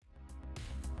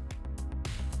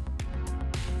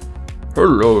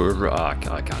Hello, I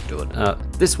can't do it.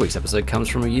 This week's episode comes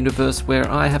from a universe where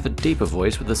I have a deeper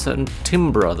voice with a certain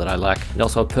timbre that I lack, and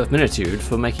also a perfectitude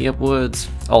for making up words.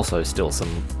 Also, still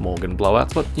some Morgan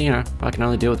blowouts, but, you know, I can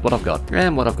only deal with what I've got.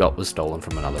 And what I've got was stolen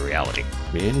from another reality.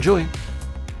 Enjoy.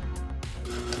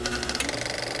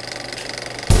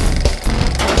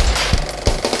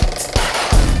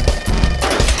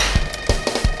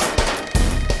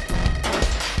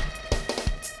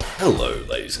 Hello,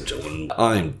 ladies and gentlemen.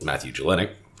 I'm Matthew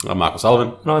Jelenic. I'm Michael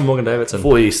Sullivan. And I'm Morgan Davidson.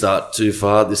 Before you start too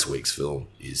far, this week's film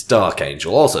is Dark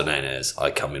Angel, also known as I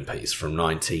Come in Peace, from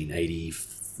 1990.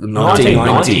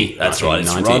 1990. That's right, it's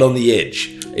 1990. right on the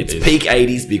edge. It's peak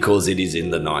 80s because it is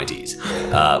in the 90s.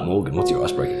 Morgan, what's your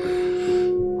icebreaker?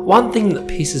 One thing that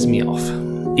pisses me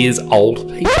off is old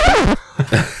people.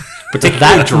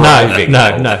 Particularly driving.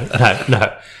 No.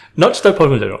 Not just old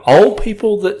people, old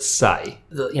people that say,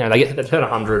 that, you know, they turn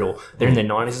 100 or they're in their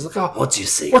 90s. It's like, oh, What's your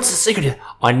secret? what's the secret?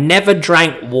 I never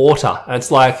drank water. And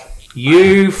it's like,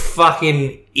 you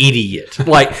fucking idiot.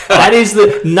 Like, that is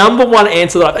the number one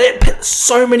answer that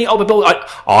so many old people are like,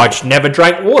 I just never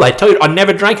drank water. They tell you, I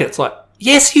never drank it. It's like,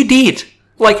 yes, you did.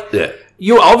 Like, Yeah.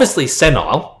 you're obviously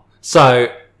senile, so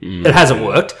it hasn't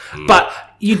worked. But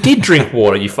you did drink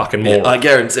water, you fucking moron. I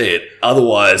guarantee it.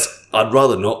 Otherwise, I'd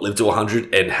rather not live to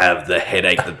 100 and have the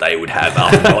headache that they would have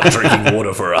after not drinking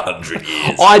water for 100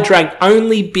 years. I drank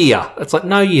only beer. It's like,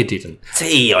 no, you didn't.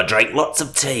 Tea. I drank lots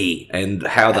of tea. And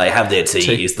how they have their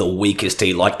tea is the weakest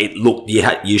tea. Like,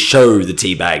 you show the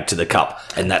tea bag to the cup,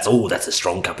 and that's a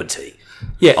strong cup of tea.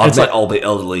 Yeah, I've it's met like, old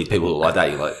elderly people like that.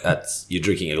 You're like, you're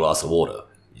drinking a glass of water.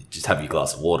 You just have your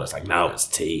glass of water. It's like, no, it's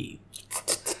tea.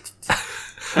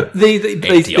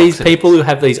 these people who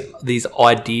have these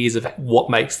ideas of what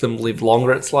makes them live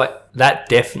longer, it's like, that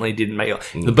definitely didn't make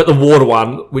it. But the water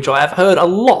one, which I have heard a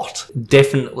lot,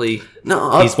 definitely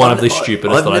is one of the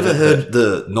stupidest. I've never heard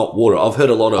the not water. I've heard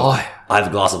a lot of, I have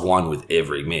a glass of wine with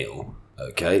every meal.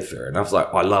 Okay, fair enough. It's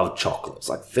like, I love chocolate. It's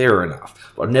like, fair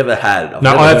enough. But I've never had...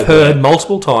 I've heard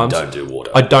multiple times. Don't do water.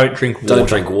 I don't drink water. Don't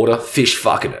drink water. Fish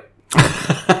fucking it.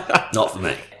 Not for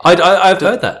me. I've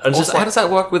heard that. It's just How like, does that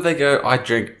work with they go, I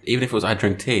drink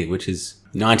tea, which is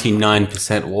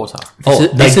 99% water?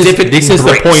 this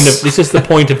is the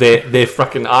point of their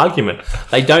fucking argument.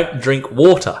 They don't drink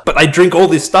water, but they drink all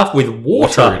this stuff with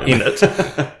water in it.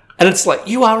 And it's like,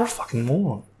 you are a fucking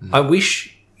moron. I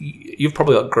wish you've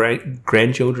probably got great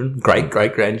grandchildren.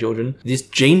 This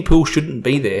gene pool shouldn't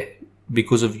be there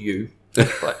because of you.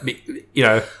 Like, you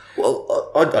know,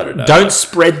 Well, I don't know. don't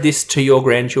spread this to your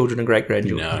grandchildren and great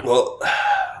grandchildren. No. Well,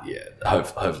 yeah.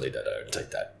 Hopefully they don't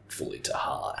take that fully to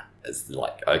heart. It's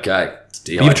like, okay, it's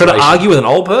dehydration. You try to argue with an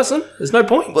old person? There's no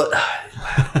point. But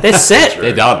They're set.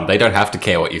 They're done. They don't have to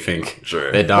care what you think. True.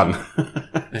 They're done.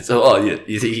 so,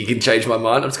 you think you can change my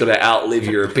mind? I'm just going to outlive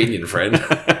your opinion, friend.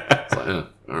 It's like,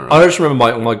 all right. I just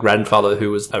remember my grandfather,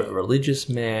 who was a religious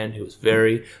man, who was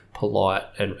very polite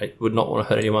and would not want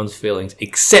to hurt anyone's feelings,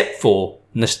 except for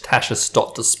Natasha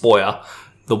Stott Despoja,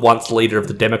 the once leader of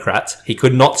the Democrats. He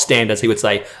could not stand, as he would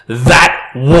say,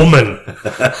 that woman.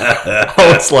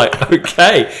 I was like,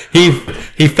 okay.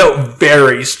 He felt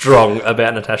very strong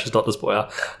about Natasha Stott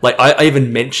Despoja. Like, I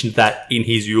even mentioned that in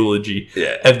his eulogy.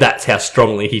 Yeah. And that's how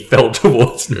strongly he felt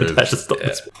towards Natasha Stott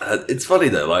Despoja. It's funny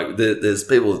though, like there's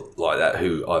people like that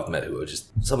who I've met who are just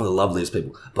some of the loveliest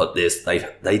people, but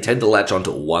they tend to latch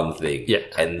onto one thing, Yeah.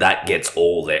 and that gets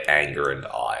all their anger and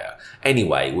ire.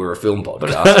 Anyway, we're a film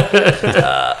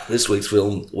podcast. This week's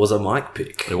film was a Mike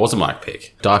pick. It was a Mike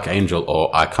pick. Dark Angel,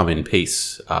 or I Come in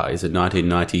Peace, is a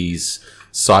 1990s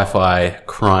sci-fi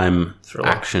crime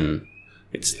action.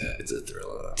 It's It's a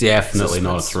thriller. definitely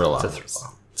not a thriller.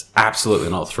 It's absolutely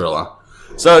not a thriller.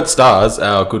 So it stars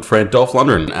our good friend Dolph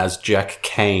Lundgren as Jack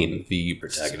Kane, the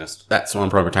Protagonist. That's one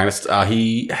protagonist.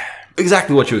 He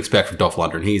exactly what you expect from Dolph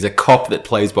Lundgren. He's a cop that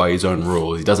plays by his own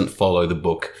rules. He doesn't follow the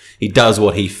book. He does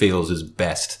what he feels is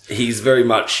best. He's very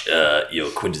much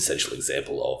your quintessential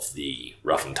example of the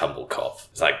rough and tumble cop.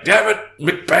 It's like, damn it,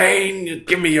 McBain,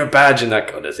 give me your badge and that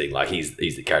kind of thing. Like, he's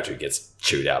the character who gets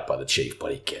chewed out by the chief,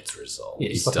 but he gets resolved. Yeah,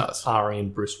 he's He like does. Ari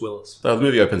and Bruce Willis. So the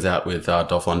movie opens out with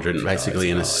Dolph Lundgren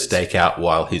basically in a stakeout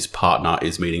while his partner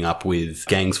is meeting up with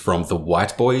gangs from the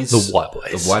White Boys. The White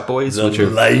Boys. The White Boys, The which are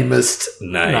lamest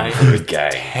name for a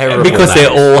gang. terrible Because they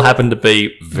names. all happen to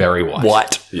be very white.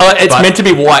 white. It's But- meant to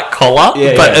be white collar,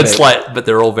 Yeah, but yeah, it's like, but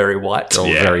they're all very white. They're all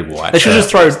very white. They should just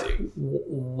throw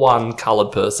one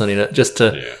coloured person in it just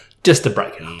to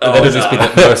break it up. That'll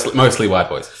just be mostly white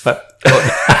boys. But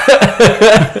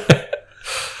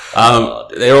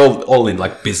They're all in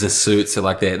like business suits. So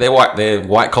like they're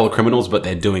white collar criminals, but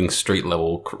they're doing street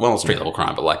level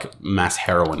crime, but like mass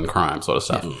heroin crime sort of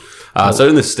stuff. So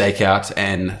in this stakeout,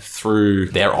 and through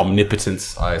their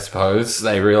omnipotence, I suppose,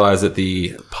 they realize that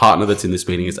the partner that's in this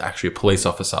meeting is actually a police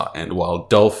officer. And while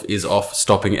Dolph is off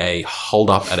stopping a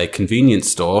holdup at a convenience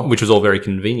store, Which was all very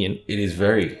convenient. it is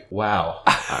very wow.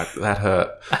 That hurt.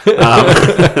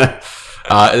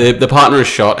 The partner is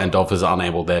shot, and Dolph is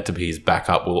unable there to be his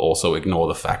backup. Will also ignore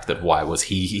the fact that why was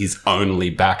he his only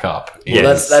backup? Well,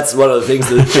 that's one of the things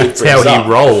that That's how he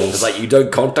rolls. It's like, you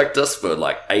don't contact us for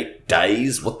like 8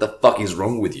 days. What the fuck is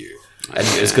wrong with you? And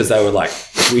it's because they were like,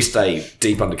 if we stay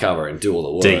deep undercover and do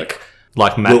all the work,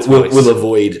 Like Matt's they'll voice.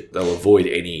 avoid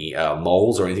any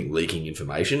moles or anything leaking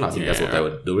information. I think that's what they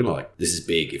were doing. Like, this is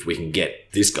big. If we can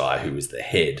get this guy who is the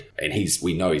head, and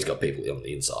we know he's got people on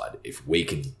the inside. If we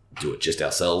can do it just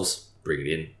ourselves, bring it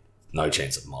in, no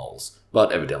chance of moles.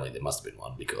 But evidently there must have been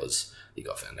one, because he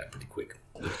got found out pretty quick.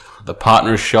 The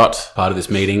partner is shot, part of this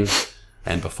meeting,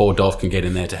 and before Dolph can get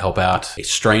in there to help out, a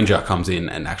stranger comes in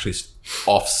and actually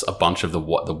offs a bunch of the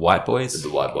white boys. The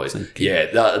white boys.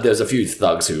 Yeah, there's a few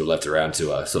thugs who were left around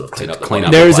to sort of clean up the place.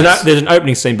 There's an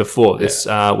opening scene before this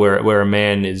where a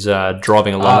man is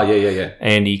driving along.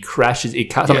 And he crashes.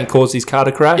 Something causes his car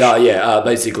to crash.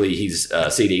 Basically, his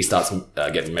CD starts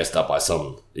getting messed up by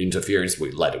some interference.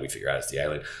 Later we figure out it's the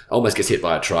alien. Almost gets hit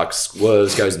by a truck,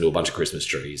 swerves, goes into a bunch of Christmas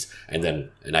trees, and then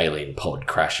an alien pod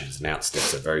crashes, and out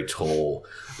steps a very tall,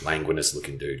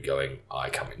 languinous-looking dude going, "I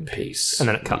come in peace." And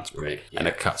then it cuts. And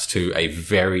it cuts to a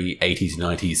very 80s,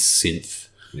 90s synth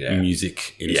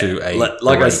music into a...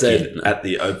 Like I said at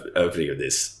the opening of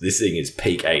this thing is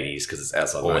peak 80s because it's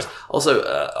outside noise. Also,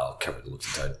 I'll cover the looks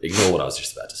and tone. Ignore what I was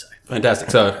just about to say.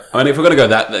 Fantastic. So, I mean, if we're going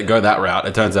to go that route,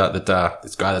 it turns out that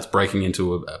this guy that's breaking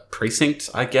into a precinct,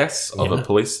 I guess, of a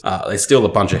police, they steal a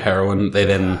bunch of heroin. They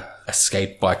then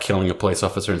escape by killing a police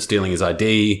officer and stealing his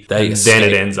ID. Then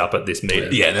it ends up at this meeting.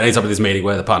 Yeah, then it ends up at this meeting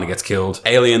where the partner gets killed.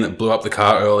 Alien that blew up the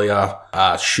car earlier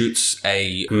shoots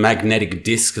a magnetic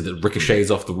disc that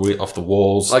ricochets off the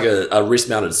walls. Like a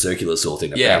wrist-mounted circular sort of thing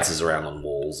that bounces around on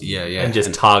walls. And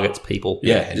just targets people.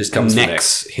 It just comes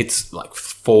necks, hits like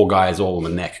 4 guys all in the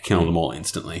neck, killing them all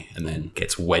instantly, and then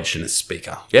gets wedged in a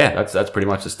speaker. Yeah, that's pretty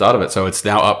much the start of it. So it's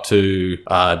now up to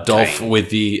Dolph Kane. with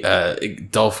the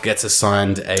Dolph gets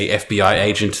assigned a FBI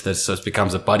agent that sort of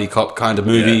becomes a buddy cop kind of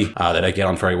movie. They don't get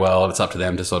on very well. It's up to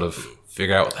them to sort of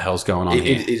figure out what the hell's going on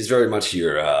here. It is very much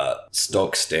your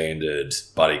stock standard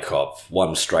buddy cop,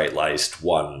 one straight-laced,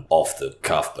 one off the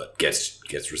cuff but gets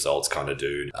results kind of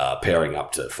dude, pairing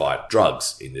up to fight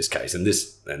drugs in this case. And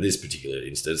this particular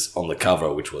instance, on the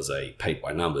cover, which was a paint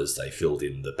by numbers, they filled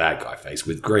in the bad guy face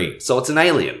with green. So it's an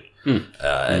alien.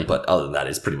 But other than that,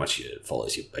 it's pretty much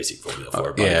follows your basic formula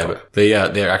for a buddy cop.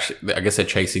 But they're actually, I guess they're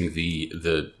chasing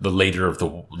the leader of the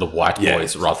white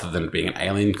boys rather than being an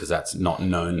alien, because that's not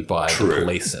known by the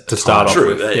police at the start off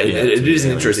True. with. It is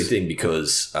an interesting thing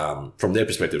because from their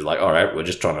perspective, like, all right, we're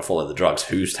just trying to follow the drugs.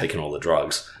 Who's taking all the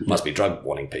drugs? Must be drug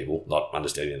wanting people, not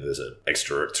understanding that there's an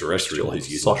extraterrestrial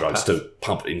who's using drugs to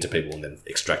pump into people and then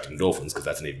extract endorphins, because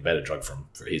that's an even better drug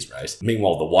for his race.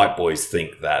 Meanwhile, the white boys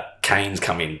think that Kane's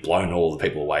come in, blown all the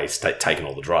people away, taken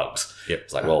all the drugs.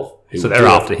 It's like, well, so they're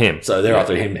after him. So they're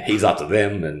after him. He's after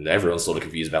them, and everyone's sort of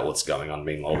confused about what's going on.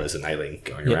 Meanwhile, there's an alien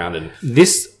going around, and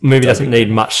this movie doesn't need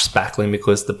much spackling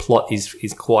because the plot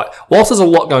is quite. Whilst there's a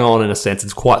lot going on in a sense,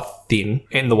 it's quite thin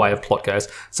in the way of plot goes.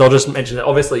 So I'll just mention that.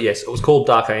 Obviously, yes, it was called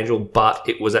Dark Angel, but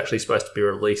it was actually supposed to be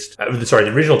released.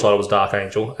 The original title was Dark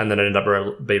Angel, and then it ended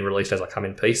up being released as I Come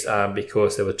in Peace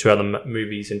because there were 2 other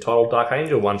movies entitled Dark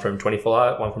Angel, one from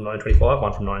 1925, one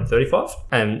from 1935,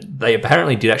 and they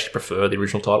apparently did actually prefer the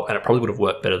original title, and it probably would have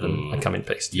worked better than I Come in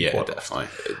Peace. Definitely.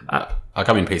 I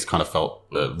Come in Peace kind of felt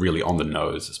really on the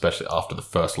nose, especially after the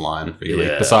first line, really.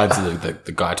 Yeah. Besides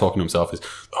the guy talking to himself is,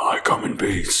 I come in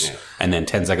peace. Yeah. And then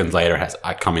 10 seconds later it has,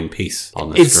 I come in peace on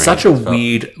the screen. It's such a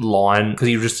weird line because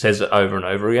he just says it over and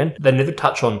over again. They never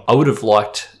touch on, I would have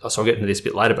liked, so I'll get into this a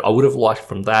bit later, but I would have liked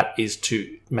from that is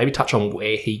to maybe touch on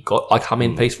where he got I Come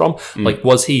in Peace from. Like,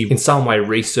 was he in some way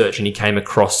research and he came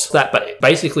across that? But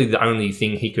basically the only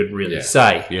thing he could really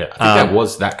say. Yeah, I think that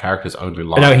was that character's only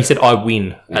line. No, he said, I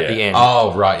win at the end.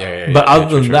 Oh, right, yeah. But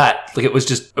other than that, like, it was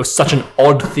such an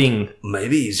odd thing.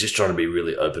 maybe he's just trying to be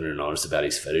really open and honest about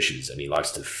his fetishes, and he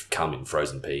likes to come in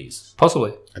frozen peas.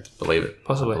 Possibly. I believe it.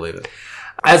 Possibly. I believe it.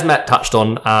 As Matt touched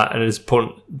on, and it is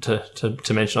important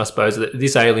to mention, I suppose, that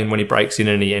this alien, when he breaks in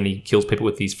and he kills people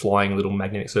with his flying little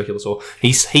magnetic circular saw,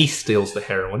 he steals the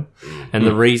heroin. And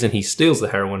the reason he steals the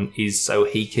heroin is so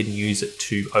he can use it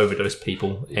to overdose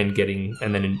people and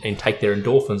take their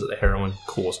endorphins that the heroin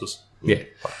causes. Yeah.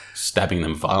 Stabbing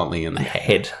them violently in the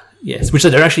head. Yes, which they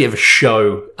don't actually ever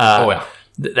show.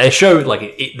 They show like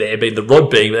it there being the rod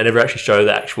being, but they never actually show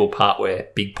the actual part where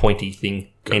big pointy thing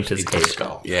enters Into the head.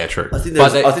 skull. Yeah, true. I think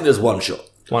there's one shot.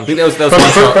 I think there was one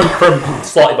shot. From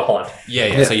slightly behind.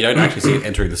 Yeah. So you don't actually see it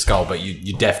entering the skull, but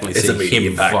you definitely It's see immediate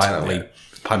him impact, violently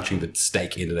punching the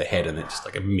stake into the head, and then just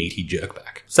like a meaty jerk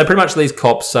back. So pretty much these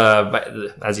cops,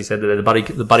 as you said, the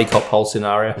buddy cop whole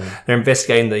scenario. They're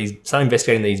investigating these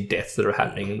deaths that are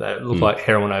happening. They look like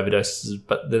heroin overdoses,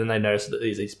 but then they notice that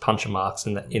there's these puncture marks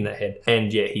in their head,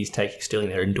 and he's stealing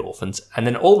their endorphins. And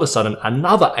then all of a sudden,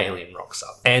 another alien rocks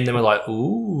up, and then we're like,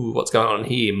 "Ooh, what's going on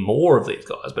here? More of these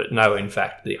guys." But no, in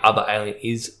fact, the other alien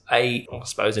is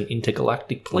an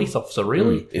intergalactic police officer.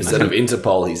 Really, Instead of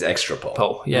Interpol, he's Extrapol.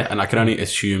 oh yeah. And I can only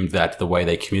assume that the way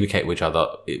they communicate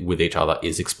with each other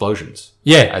is explosions.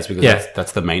 Yeah, As because yeah.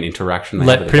 that's the main interaction. They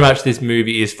have with Pretty much, this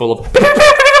movie is full of.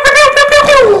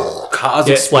 cars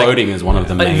Yeah, exploding is one of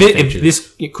the main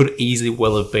features. It could easily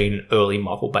well have been an early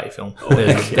Michael Bay film.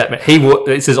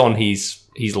 It says on his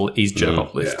jerk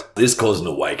off list. Yeah. This caused an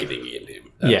awakening in him.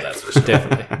 That's for sure.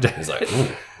 Definitely. He's like,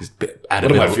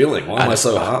 What what am I feeling? Why am I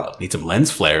so hard? Need some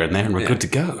lens flare in there, and we're good to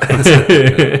go.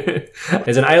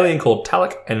 There's an alien called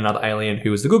Talek and another alien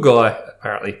who is the good guy,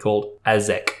 apparently, called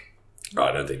Azek.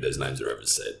 I don't think those names are ever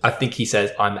said. I think he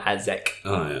says, "I'm Azek."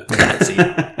 Oh yeah. That's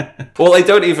it. Well, they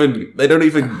don't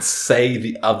even say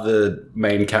the other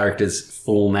main character's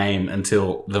full name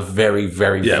until the very,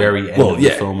 very, very end of the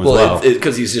film as well.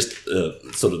 Because he's just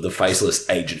sort of the faceless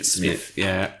Agent Smith.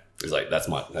 Yeah. He's like,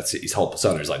 that's his whole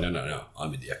persona. He's like, no,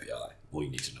 I'm in the FBI. All you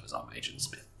need to know is I'm Agent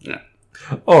Smith. Yeah.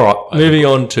 All right, moving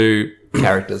on to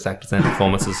characters, actors, and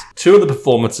performances. Two of the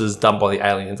performances done by the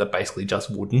aliens are basically just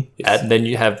wooden. And then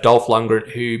you have Dolph Lundgren,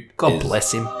 who, God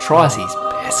bless him, tries his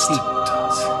best. He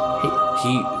does.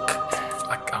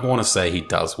 I want to say he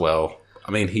does well.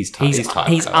 I mean, he's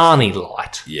Arnie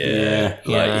light. Yeah.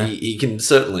 Yeah. He can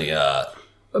certainly...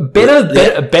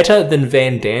 Better than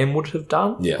Van Damme would have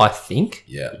done, Yeah. I think.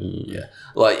 Yeah.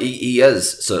 Like, he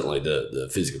has certainly the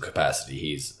physical capacity.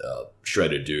 He's a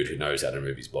shredded dude who knows how to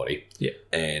move his body. Yeah.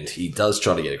 And he does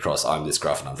try to get across, I'm this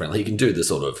gruff and unfriendly. He can do the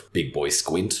sort of big boy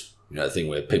squint, the thing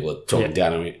where people are talking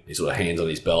down on him, his sort of hands on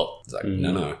his belt. It's like,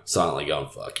 no, silently going,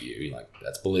 fuck you. You're like,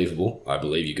 that's believable. I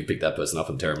believe you could pick that person up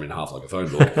and tear him in half like a phone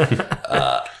book.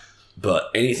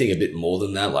 But anything a bit more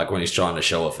than that, like when he's trying to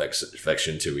show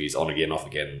affection to his on again, off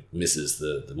again, misses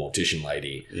the mortician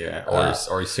lady. Yeah,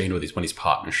 or he's seen with when his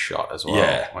partner's shot as well.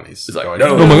 Yeah. When he's It's like, going,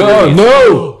 no. Oh my god,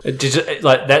 no!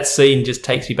 Like that scene just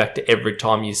takes me back to every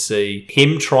time you see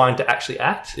him trying to actually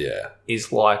act. Yeah.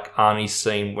 Is like Arnie's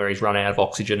scene where he's run out of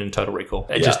oxygen in Total Recall.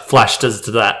 It Yeah. just flashes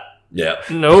to that. Yeah.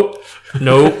 Nope. And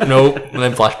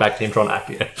then flash back to him trying to act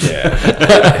again.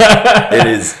 Yeah. It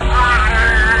is.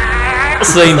 That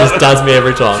scene just does me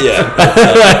every time. Yeah.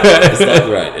 It's not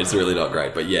great. It's really not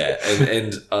great. But yeah.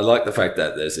 And I like the fact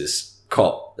that there's this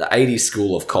cop, the 80s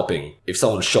school of copping. If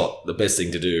someone's shot, the best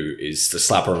thing to do is to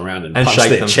slap them around and punch shake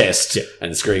their them. chest Yeah.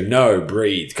 and scream, no,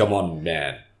 breathe. Come on,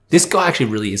 man. This guy actually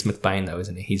really is McBain, though,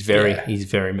 isn't he? He's very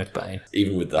McBain.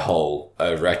 Even with the whole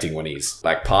overacting when his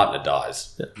partner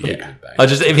dies. Yeah.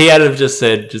 If he had have just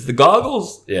said, just the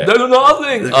goggles, Yeah. no,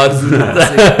 nothing. But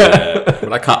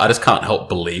I just can't help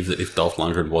believe that if Dolph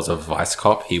Lundgren was a vice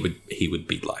cop, he would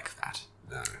be like that.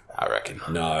 No. I reckon.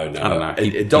 No. I don't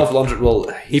know. Dolph Lundgren, well,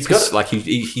 he's got...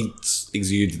 he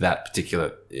exudes that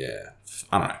particular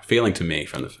I don't know feeling to me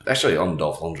from the film. Actually, on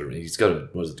Dolph Lundgren, he's got a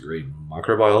degree in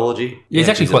microbiology. Yeah, he's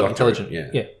actually a quite doctor. intelligent.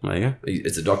 Yeah. There you go.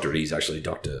 It's a doctor. He's actually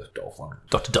Dr. Dolph Lundgren.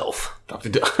 Dr. Dolph. Dr.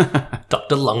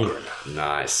 Dr. Lundgren.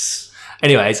 Nice.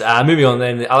 Anyways, moving on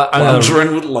then.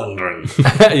 Lundgren with Lundgren.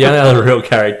 The only other real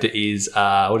character is,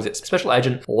 Special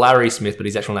Agent Larry Smith, but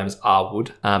his actual name is Arwood.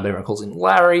 But everyone calls him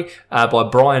Larry, by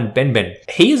Brian Benben.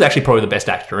 He is actually probably the best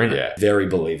actor in it. Yeah, very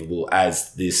believable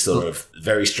as this sort of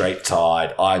very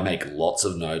straight-tied, I make lots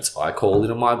of notes, I call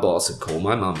into my boss and call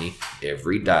my mummy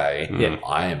every day. Yeah.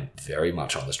 I am very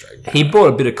much on the straight and narrow. He brought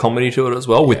a bit of comedy to it as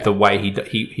well with the way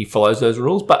he follows those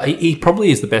rules, but he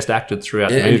probably is the best actor throughout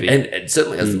the movie. And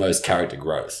certainly has the most character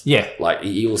growth. Yeah. Like,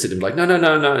 he will sit and be like, no,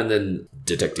 and then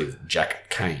Detective Jack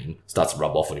Kane starts to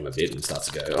rub off on him a bit and starts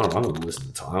to go, oh, I'm going to listen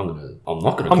to time. I'm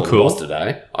not going to call the boss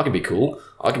today. I can be cool.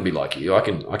 I can be like you. I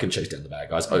can chase down the bad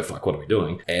guys. Oh, fuck, what are we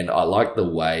doing? And I like the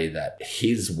way that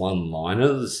his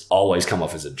one-liners always come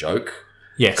off as a joke.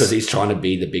 Yes. Because he's trying to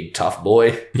be the big tough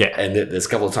boy. Yeah. And there's a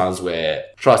couple of times where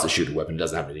he tries to shoot a weapon,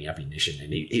 doesn't have any ammunition,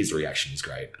 and his reaction is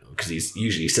great. Because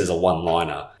he says a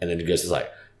one-liner, and then he goes, it's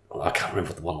like, I can't remember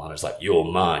what the one-liner is like, you're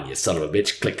mine, you son of a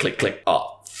bitch, click, click, click,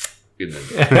 oh. And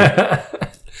then,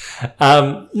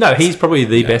 No, he's probably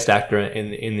the best actor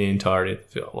in the entirety of the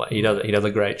film. Like he does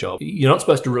a great job. You're not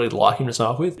supposed to really like him to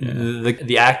start with.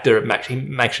 The actor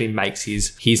actually makes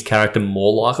his character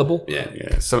more likable.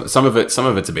 Yeah. Some of it's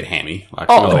a bit hammy. Like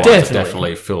Oh, some of the lines are definitely.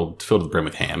 definitely filled to the brim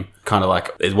with ham. Kind of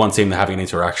like there's one scene they're having an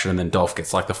interaction, and then Dolph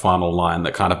gets like the final line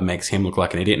that kind of makes him look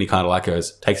like an idiot, and he kind of like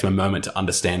takes him a moment to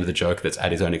understand the joke that's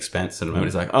at his own expense, and a moment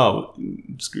he's like, oh,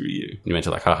 screw you. You meant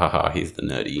to like, ha ha ha, he's the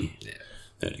nerdy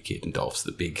kid, and Dolph's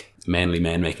the big manly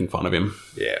man making fun of him.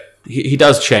 yeah. He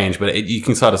does change, but you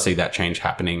can sort of see that change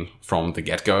happening from the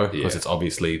get-go, because it's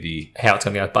obviously the How it's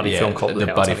going to go, buddy film cop. the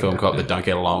buddy film cop that don't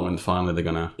get along, and finally they're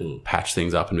going to patch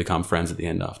things up and become friends at the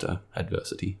end after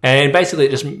adversity. And basically,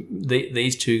 just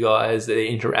these two guys, their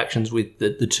interactions with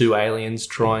the two aliens,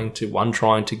 trying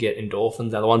to get endorphins,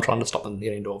 the other one trying to stop them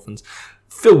getting endorphins,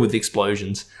 filled with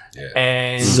explosions. Yeah.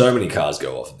 And So many cars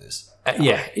go off in this.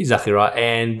 yeah, exactly right.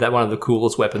 And that one of the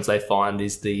coolest weapons they find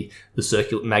is the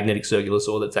magnetic circular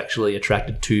saw that's actually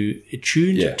attuned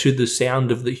to the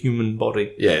sound of the human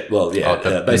body. Yeah, well, yeah.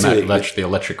 Basically, Basically, the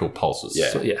electrical pulses. yeah.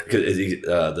 So, yeah. 'Cause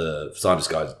the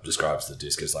scientist guy describes the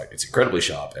disc as like, it's incredibly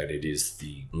sharp, and it is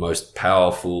the most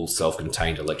powerful,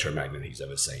 self-contained electromagnet he's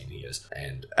ever seen.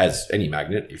 And as any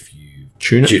magnet, if you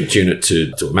Tune it. tune it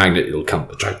to a magnet, it'll come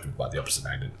attracted by the opposite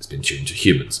magnet. It's been tuned to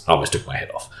humans. I almost took my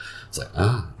head off. It's like,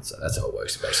 so that's how it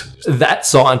works. Basically, just, That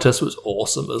scientist was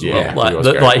awesome as Yeah, well. he was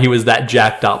great. Like he was that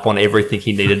jacked up on everything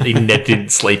he needed. He didn't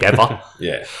sleep ever.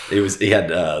 yeah, he had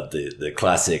the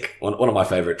classic one of my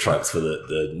favorite tropes for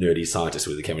the nerdy scientist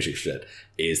with the chemistry shit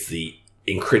is the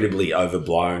incredibly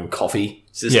overblown coffee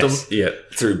system. Yes. Yeah.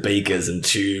 Through beakers and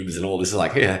tubes and all this.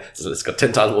 Like, yeah, so it's got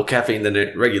 10 times more caffeine than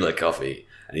regular coffee.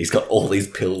 And he's got all these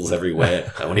pills everywhere.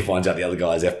 And when he finds out the other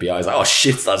guy's FBI, he's like, oh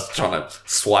shit, starts trying to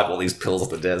swipe all these pills off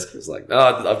the desk. He's like, no,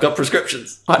 I've got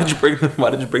prescriptions. Why did you bring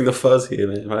the fuzz here,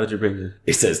 man? Why did you bring the...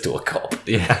 He says to a cop.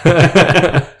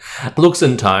 Yeah. Looks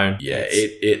and tone. Yeah,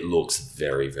 it looks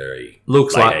very, very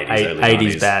Looks late like 80s, early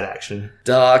 80s 90s. bad action.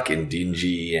 Dark and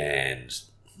dingy and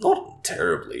not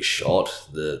terribly shot.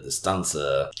 The stunts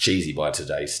are cheesy by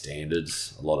today's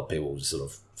standards. A lot of people just sort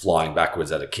of flying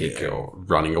backwards at a kick. Or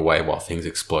running away while things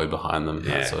explode behind them.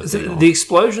 Yeah. That sort of thing. The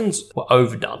explosions were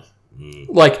overdone.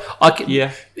 Like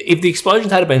if the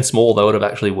explosions had been small, they would have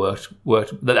actually worked.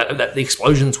 The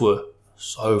explosions were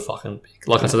so fucking big.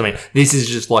 Like I said, I mean, this is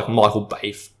just like Michael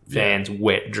Bay fans'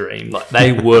 wet dream. Like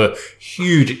they were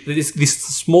huge. This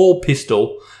small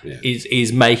pistol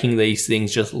is making these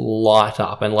things just light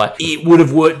up, and like it would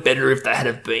have worked better if they had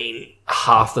have been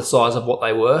half the size of what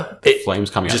they were. Flames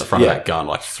coming out the front of that gun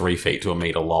like 3 feet to a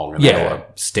meter long, and there were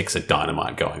sticks of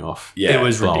dynamite going off. Yeah, It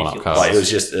was blowing up ridiculous. cars. Like, it was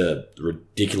just a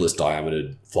ridiculous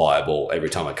diameter fireball every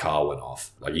time a car went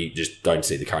off. Like you just don't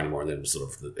see the car anymore, and then sort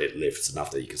of it lifts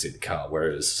enough that you can see the car.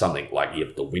 Whereas something like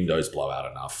if the windows blow out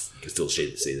enough, you can still see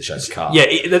the shape of the car. Yeah,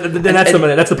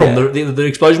 that's the problem. The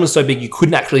explosion was so big you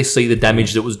couldn't actually see the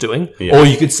damage that it was doing. Yeah. All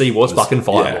you could see was fucking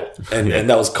fireball. Yeah. And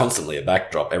that was constantly a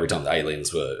backdrop. Every time the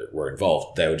aliens were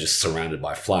involved, they were just surrounded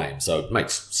by flame. So it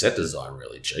makes set design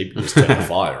really cheap. You just turn the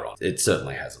fire on. It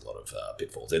certainly has a lot of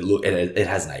pitfalls. It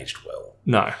hasn't aged well.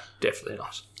 No, definitely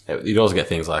not. You'd also get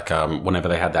things like whenever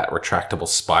they had that retractable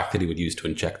spike that he would use to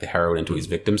inject the heroin into his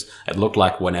victims, it looked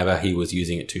like whenever he was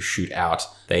using it to shoot out,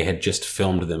 they had just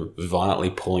filmed them violently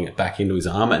pulling it back into his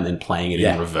arm and then playing it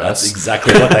in reverse. That's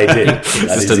exactly what they did.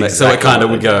 So it kind of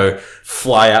would go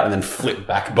fly out and then flip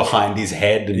back behind his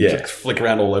head and just flick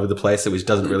around all over the place, which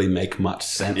doesn't really make much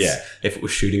sense if it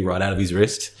was shooting right out of his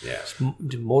wrist. Yeah.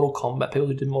 Did Mortal Kombat, people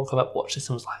who did Mortal Kombat watch this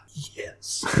and was like,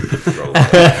 yes.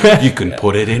 You can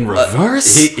put it in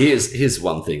reverse. Here's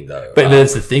one thing though. But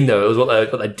that's the thing though, it was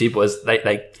what they did was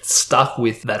they stuck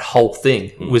with that whole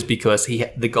thing was because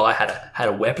the guy had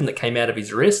a weapon that came out of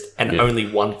his wrist and only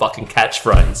one fucking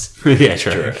catchphrase. Yeah,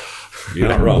 true. You're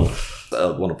not wrong. I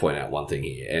want to point out one thing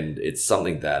here, and it's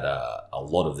something that a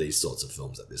lot of these sorts of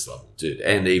films at this level do,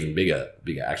 and even bigger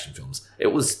action films. It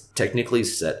was technically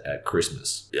set at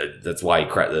Christmas. That's why at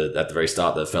the very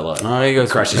start, the fella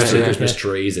crashes through Christmas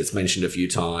trees. It's mentioned a few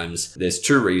times. There's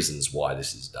two reasons why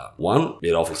this is done. One,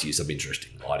 it offers you some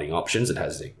interesting lighting options.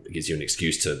 It gives you an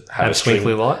excuse to have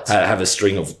twinkly lights. have a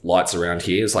string of lights around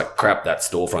here. It's like, crap, that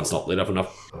storefront's not lit up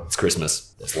enough. It's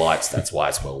Christmas. There's lights. That's why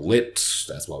it's well lit.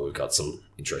 That's why we've got some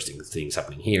interesting things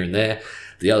happening here and there.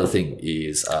 The other thing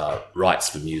is rights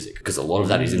for music, because a lot of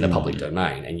that is in the public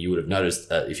domain, and you would have noticed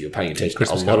if you were paying attention,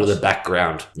 Christmas a lot of carols. the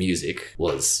background music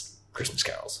was Christmas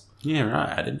carols. Yeah,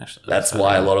 right. I didn't actually. That's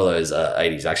why a lot of those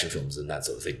 80s action films and that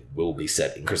sort of thing will be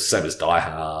set in Christmas. Same as Die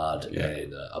Hard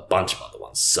and a bunch of other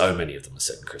ones. So many of them are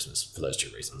set in Christmas for those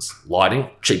two reasons. Lighting,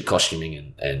 cheap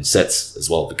costuming and sets as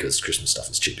well, because Christmas stuff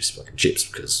is cheap as fucking chips,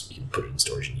 because you can put it in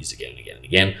storage and use it again and again and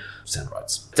again. Sound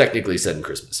rights. Technically set in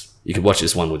Christmas. You can watch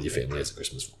this one with your family as a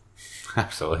Christmas film.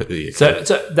 Absolutely. So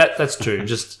that's true.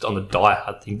 Just on the Die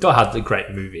Hard thing, Die Hard's a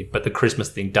great movie, but the Christmas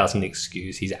thing doesn't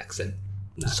excuse his accent.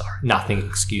 No. Sorry, nothing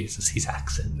excuses his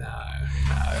accent. No,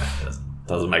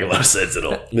 doesn't make a lot of sense at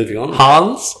all. Moving on.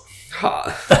 Hans,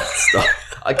 Stop.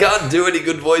 I can't do any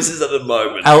good voices at the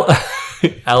moment.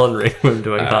 Alan Rickman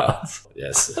doing Hans.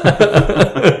 Yes.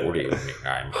 What do you mean?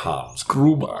 I'm Hans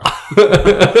Gruber.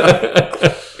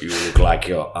 You look like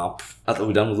you're up. I thought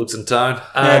we're done with looks and tone.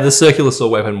 The circular saw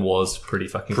weapon was pretty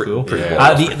fucking cool. pretty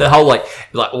The whole like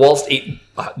whilst it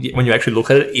when you actually look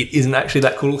at it, it isn't actually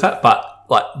that cool to look at, but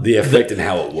like The effect and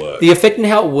how it worked. the effect and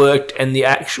how it worked, and the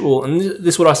actual, and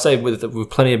this is what I say with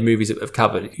plenty of movies that have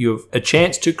covered. You have a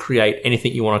chance to create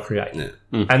anything you want to create,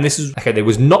 and this is okay. There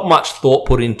was not much thought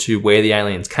put into where the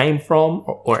aliens came from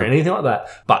or anything like that,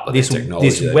 but this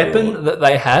technology they weapon brought. that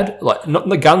they had, like not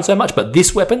the gun so much, but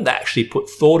this weapon, they actually put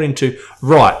thought into.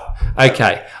 Right,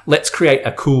 okay, let's create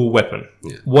a cool weapon.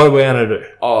 What are we going to do?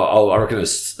 I reckon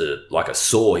it's like a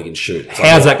saw he can shoot. It's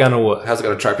How's like, that going to work? How's it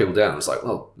going to track people down? It's like,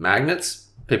 well, magnets?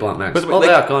 People aren't magnets. But Well, they,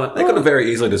 they are kind of. they could have very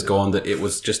easily just gone that it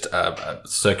was just a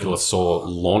circular saw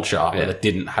launcher that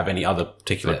didn't have any other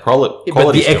particular quality.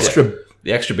 But the to it. extra.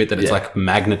 The extra bit that it's like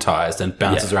magnetized and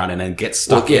bounces around and then gets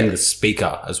stuck in the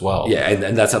speaker as well. Yeah,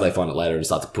 and that's how they find it later and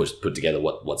start to put together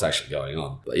what's actually going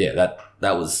on. But yeah,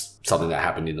 that was something that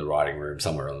happened in the writing room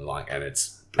somewhere along the line, and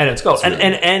it's gold. really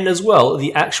And as well,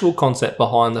 the actual concept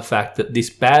behind the fact that this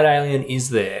bad alien is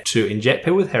there to inject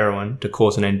people with heroin, to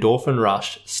cause an endorphin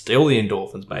rush, steal the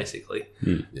endorphins basically,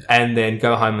 and then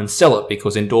go home and sell it,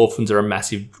 because endorphins are a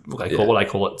massive, what they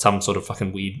call it, some sort of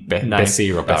fucking weird name.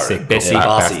 Bessie or Bessie. Bessie.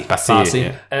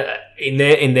 Bassi.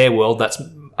 In their world, that's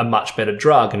a much better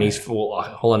drug, and he's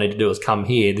all I need to do is come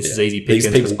here. This is easy these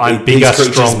pickings. people, I'm these bigger,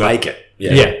 creatures stronger. make it.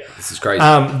 Yeah. This is crazy.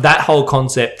 That whole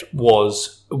concept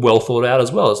was well thought out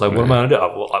as well. It's like, what am I going to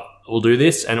do? We'll do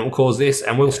this, and it will cause this,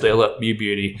 and we'll steal it. You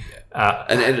beauty.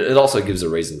 And it also gives a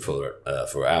reason for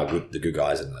the good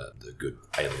guys and the good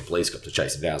alien police cop to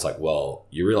chase him down. It's like, well,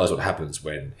 you realise what happens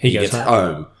when he goes gets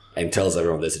home and tells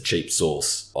everyone there's a cheap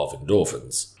source of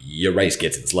endorphins. Your race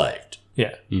gets enslaved.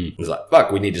 Yeah. It's like,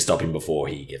 fuck, we need to stop him before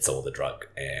he gets all the drug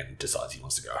and decides he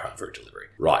wants to go home for a delivery.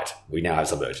 Right, we now have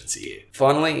some urgency here.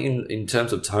 Finally, in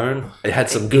terms of tone, it had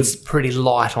some good... It's pretty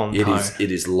light on tone.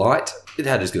 It is light. It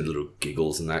had its good little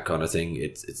giggles and that kind of thing.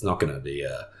 It's not going to be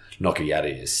a knock you out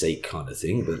of your seat kind of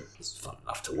thing, but it's fun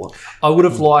enough to watch. I would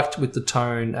have liked with the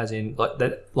tone, as in like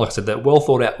that. Like I said, that well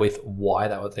thought out with why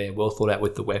they were there, well thought out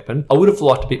with the weapon. I would have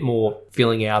liked a bit more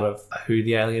feeling out of who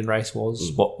the alien race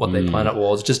was, what their planet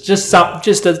was, just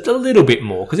a little bit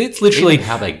more, because it's literally Even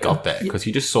how they got there, because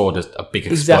you just saw just a big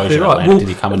explosion. Exactly right. Of land. Well, Did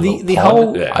he come in the a pod?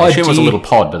 whole I assume it was a idea- little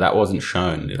pod, but that wasn't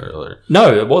shown.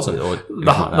 No, it wasn't. Or-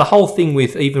 The whole thing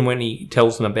with, even when he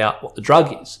tells them about what the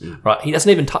drug is, right? He doesn't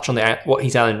even touch on what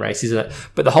his alien race is,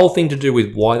 but the whole thing to do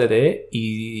with why they're there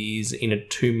is in a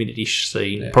 2-minute-ish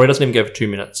scene. Probably doesn't even go for 2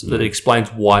 minutes. That explains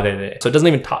why they're there. So it doesn't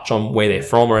even touch on where they're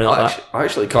from or anything like that. I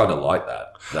actually kind of like that.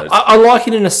 I like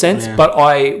it in a sense, but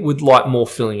I would like more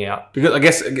filling out. Because I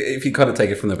guess if you kind of take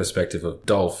it from the perspective of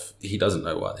Dolph, he doesn't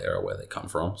know why they're or where they come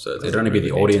from, so it'd only be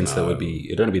the audience that would be.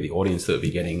 It'd only be the audience that would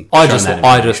be getting. I shown just that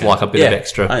like information. a bit of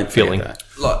extra I get filling. that.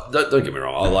 Like, don't get me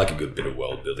wrong, I like a good bit of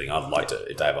world building. I'd like to,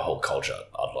 if they have a whole culture,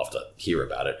 I'd love to hear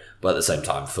about it. But at the same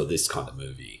time, for this kind of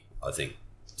movie, I think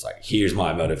it's like, here's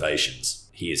my motivations.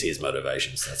 Here's his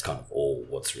motivations. That's kind of all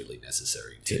what's really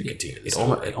necessary to continue this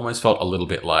story. It almost felt a little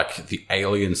bit like the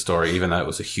Alien story, even though it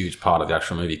was a huge part of the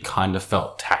actual movie, kind of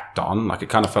felt tacked on. Like, it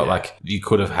kind of felt like you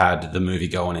could have had the movie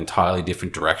go an entirely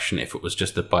different direction if it was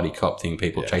just the buddy cop thing,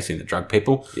 people chasing the drug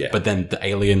people. Yeah. But then the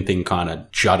Alien thing kind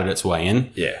of jutted its way in.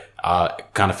 Yeah. It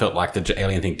kind of felt like the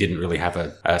Alien thing didn't really have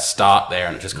a start there,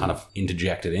 and it just kind of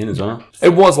interjected in as well. It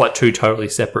was like two totally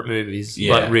separate movies.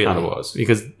 Yeah, like, really. kind of was.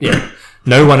 Because,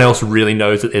 no one else really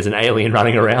knows that there's an alien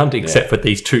running around except for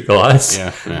these two guys.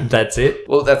 Yeah. That's it.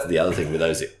 Well, that's the other thing with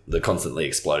the constantly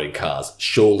exploding cars.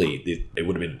 Surely it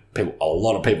would have been a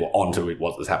lot of people onto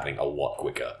what was happening a lot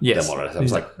quicker Yes. than what it happened.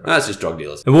 It's like, that's just drug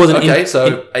dealers. It wasn't okay, in-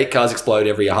 so 8 cars explode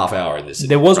every half hour in this city.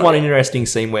 There was Right. one interesting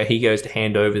scene where he goes to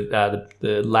hand over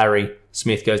the Larry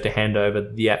Smith goes to hand over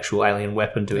the actual alien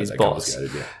weapon to his They boss,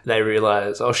 confiscated, yeah. they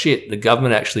realize, oh shit, the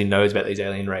government actually knows about these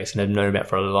alien race and have known about it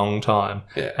for a long time.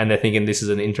 Yeah. And they're thinking this is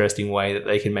an interesting way that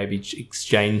they can maybe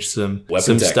exchange some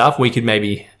Weapon tech. stuff. We could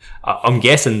maybe, I'm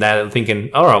guessing that they're thinking,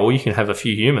 all right, well, you can have a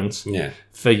few humans Yeah.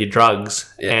 for your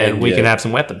drugs Yeah, and and we yeah. can have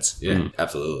some weapons. Yeah,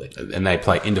 absolutely. And they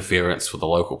play interference with the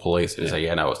local police. They say,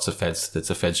 yeah, no, it's a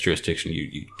fed's jurisdiction.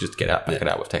 You just get out, back it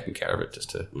out. We've taken care of it just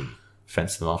to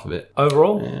fence them off a bit.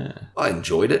 Overall, I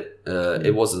enjoyed it.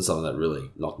 It wasn't something that really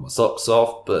knocked my socks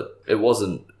off, but it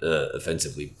wasn't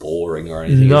offensively boring or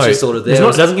anything. no, It's just sort of there.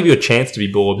 it doesn't give you a chance to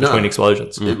be bored between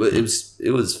explosions. It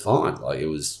was fine. Like, it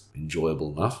was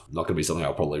enjoyable enough. Not going to be something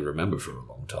I'll probably remember for a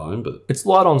long time, but It's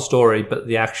light on story, but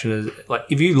the action is like,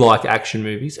 if you like action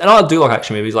movies, and I do like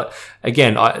action movies, like,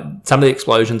 again, some of the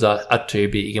explosions are too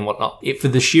big and whatnot. For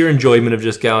the sheer enjoyment of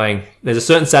just going, there's a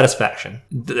certain satisfaction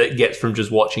that it gets from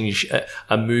just watching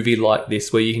a movie like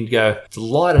this where you can go, it's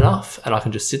light enough, and I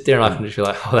can just sit there and I can just be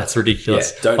like, oh, that's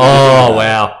ridiculous. Yeah, don't oh, do that.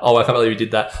 wow. Oh, I can't believe you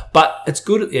did that. But it's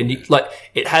good at the end.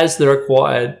 It has the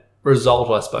required result,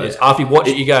 I suppose. Yeah. After you watch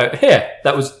it, you go, yeah,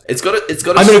 that was... it's got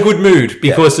I'm in a good mood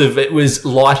because of it was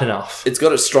light enough. it's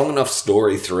got a strong enough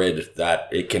story thread that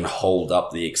it can hold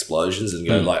up the explosions and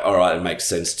go like, all right, it makes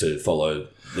sense to follow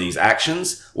these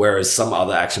actions. Whereas some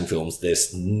other action films,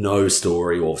 there's no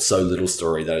story or so little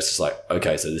story that it's just like,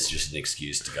 okay, so this is just an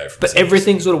excuse to go from. But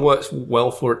everything sort of works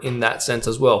well for it in that sense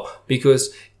as well,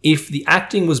 because if the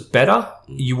acting was better,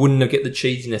 you wouldn't have get the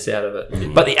cheesiness out of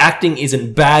it. But the acting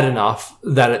isn't bad enough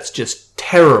that it's just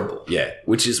terrible. Yeah,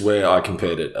 which is where I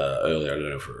compared it earlier. I don't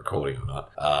know if we're recording or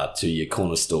not. To your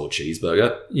corner store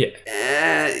cheeseburger. Yeah.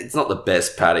 It's not the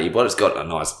best patty, but it's got a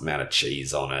nice amount of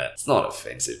cheese on it. It's not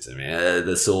offensive to me.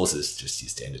 The sauce is just your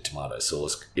standard tomato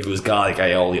sauce. If it was garlic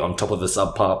aioli on top of a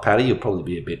subpar patty, it'd probably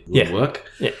be a bit Yeah. work.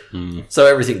 Yeah. So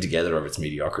everything together of its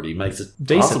mediocrity makes it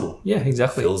Decent. passable. Yeah,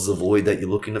 exactly. Fills the void that you're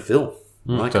looking to fill.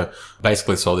 Like, So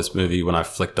basically saw this movie when I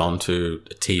flicked onto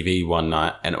a TV one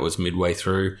night and it was midway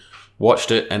through.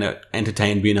 Watched it and it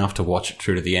entertained me enough to watch it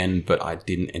through to the end, but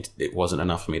it wasn't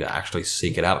enough for me to actually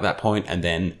seek it out at that point. And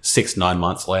then 6-9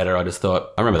 months later, I just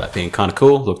thought, I remember that being kind of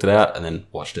cool, looked it out and then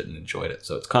watched it and enjoyed it.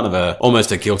 So it's kind of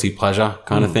almost a guilty pleasure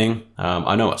kind of thing.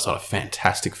 I know it's not a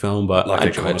fantastic film, but like I a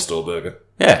enjoyed corner it. store burger.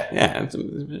 Yeah.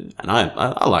 And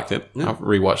I liked it. I've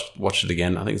watched it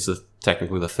again. I think it's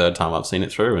technically the third time I've seen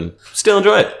it through and still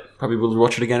enjoy it. Probably will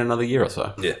watch it again in another year or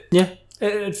so. Yeah. Yeah.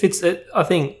 It fits it. I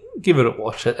think give it a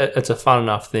watch. It's a fun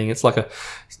enough thing. It's like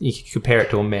you can compare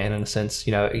it to a man in a sense.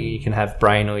 You know, you can have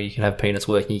brain or you can have penis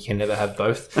working. You can never have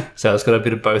both. So it's got a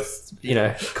bit of both,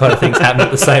 kind of things happening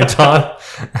at the same time.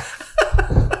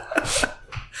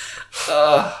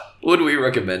 Would we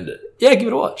recommend it? Yeah, give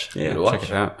it a watch. Yeah, Good check watch.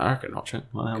 it out. I reckon watch it.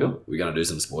 Well, Cool. We're going to do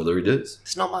some spoilery do's.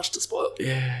 There's not much to spoil.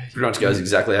 Yeah. Pretty much goes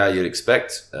exactly how you'd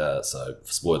expect. So,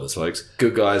 spoilers, folks.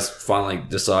 Good guys finally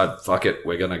decide, fuck it,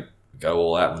 we're going to go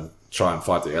all out and try and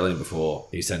fight the alien before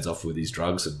he sends off with his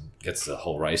drugs and gets the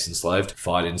whole race enslaved.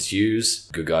 Fight ensues.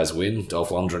 Good guys win. Dolph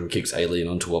Lundgren kicks Alien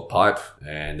onto a pipe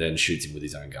and then shoots him with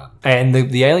his own gun. And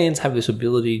the aliens have this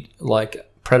ability,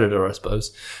 like Predator, I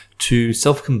suppose, to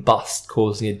self-combust,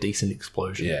 causing a decent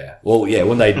explosion. Yeah. Well, yeah,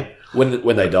 when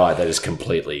they die, they just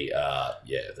completely,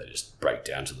 they just break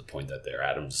down to the point that their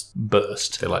atoms...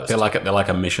 Burst. They're like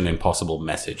a Mission Impossible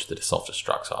message that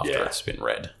self-destructs after Yeah. it's been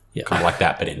read. Yeah. Kind of like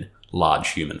that, but in large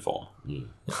human form.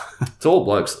 It's all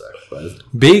blokes, though. Right?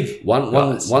 Big.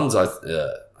 One's I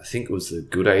think it was the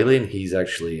good alien. He's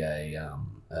actually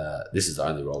this is the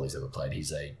only role he's ever played.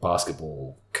 He's a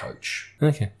basketball coach.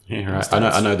 Okay. Yeah, right.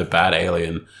 I know the bad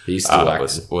alien. He's still acting.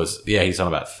 He's done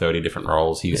about 30 different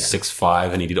roles. He was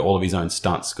 6'5" and he did all of his own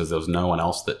stunts because there was no one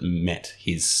else that met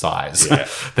his size Yeah.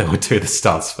 that would do the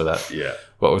stunts for that. Yeah.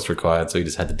 What was required, so he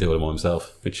just had to do it all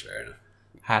himself. Which Fair enough.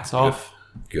 hats off.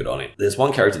 Good on him. There's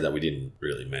one character that we didn't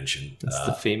really mention. It's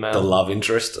the female. The love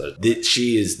interest.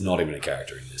 She is not even a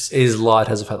character in this. Is light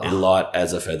as a feather. Light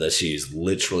as a feather. She is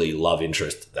literally love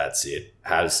interest. That's it.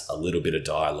 Has a little bit of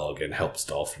dialogue and helps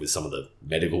Dolph with some of the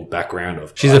medical background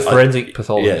of. She's a forensic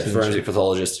pathologist. Yeah, isn't forensic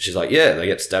pathologist. She's like, they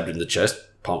get stabbed in the chest,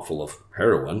 pumped full of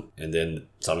heroin, and then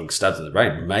something stabs in the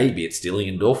brain. Maybe it's stealing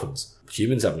endorphins.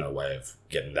 Humans have no way of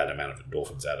getting that amount of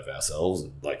endorphins out of ourselves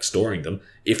and like storing them.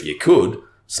 If you could,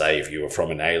 say if you were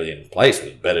from an alien place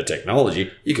with better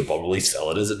technology, you could probably sell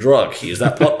it as a drug. Here's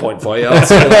that plot point for you. I'll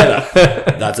see you later.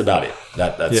 That's about it.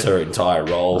 That's her entire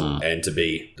role, and to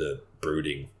be the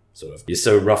brooding sort of, you're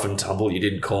so rough and tumble, you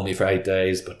didn't call me for 8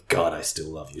 days, but God, I still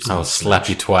love you. So I'll much. slap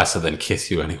you twice and then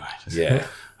kiss you anyway. Yeah,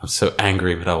 I'm so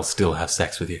angry, but I will still have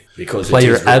sex with you. because Play it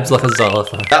your is- abs like a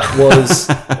xylophone. That was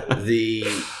the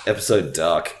episode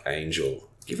Dark Angel.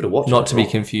 Give it a watch. Not to be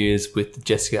overall, confused with the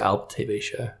Jessica Alba TV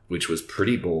show. which was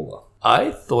pretty baller.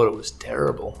 I thought it was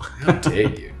terrible. How dare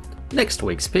you? Next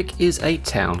week's pick is A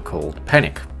Town Called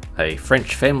Panic, a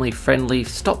French family-friendly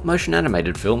stop-motion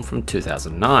animated film from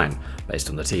 2009, based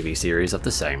on the TV series of the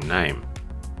same name.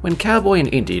 When Cowboy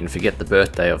and Indian forget the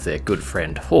birthday of their good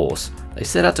friend Horse, they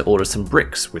set out to order some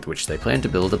bricks with which they plan to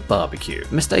build a barbecue.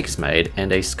 A mistake is made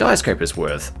and a skyscraper's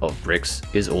worth of bricks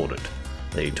is ordered,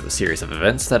 leading to a series of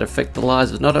events that affect the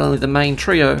lives of not only the main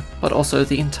trio, but also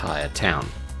the entire town.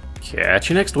 Catch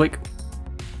you next week!